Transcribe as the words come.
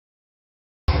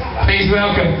Please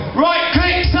welcome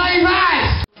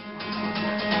RightClickSaveAs!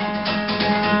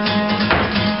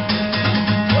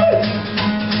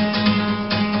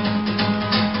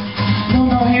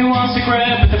 He wants to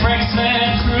grab, but the brake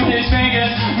slips through his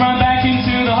fingers. Run back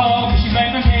into the hole, 'cause she's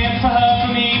made from him, for her,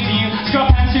 for me, for you.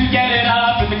 Scrub hands to get it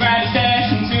up, but the ground is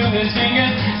dashed into his fingers.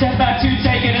 Step back to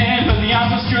take it in, but the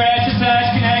arms will stretch, a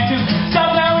touch connect to.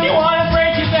 Stop now when you want to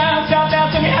break it down. Stop now,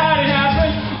 tell me how did it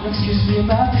happen. No excuse me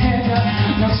about behavior,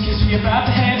 no excuse me about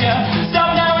behavior.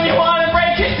 Stop now when you want to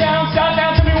break it down. Stop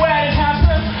now, tell me where it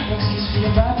happened. No excuse me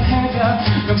about behavior,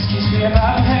 no excuse me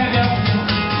about behavior.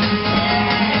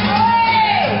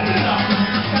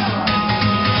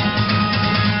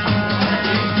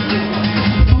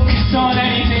 On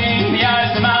anything, the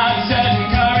eyes of my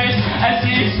certain courage, as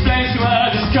he explains to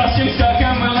her, this costume stuck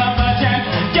and will help her chance.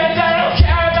 Get down, I don't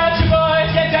care about your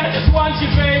boys, get down, I just want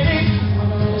your babies.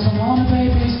 No, he doesn't want a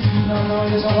babies, no,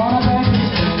 he doesn't want a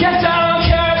babies. Get down, I don't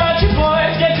care about your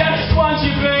boys, get down, I just want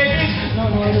your babies. No,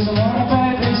 he doesn't want a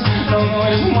babies, no, he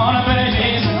doesn't want a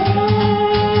babies.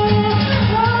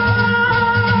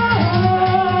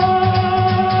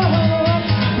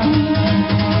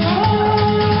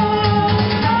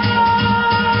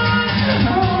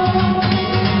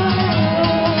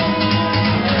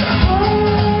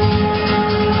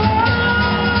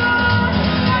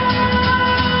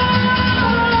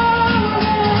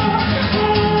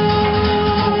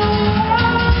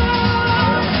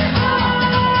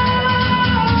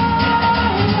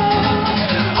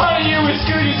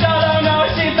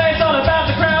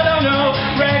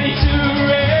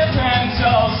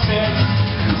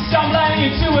 Stumbling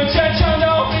into a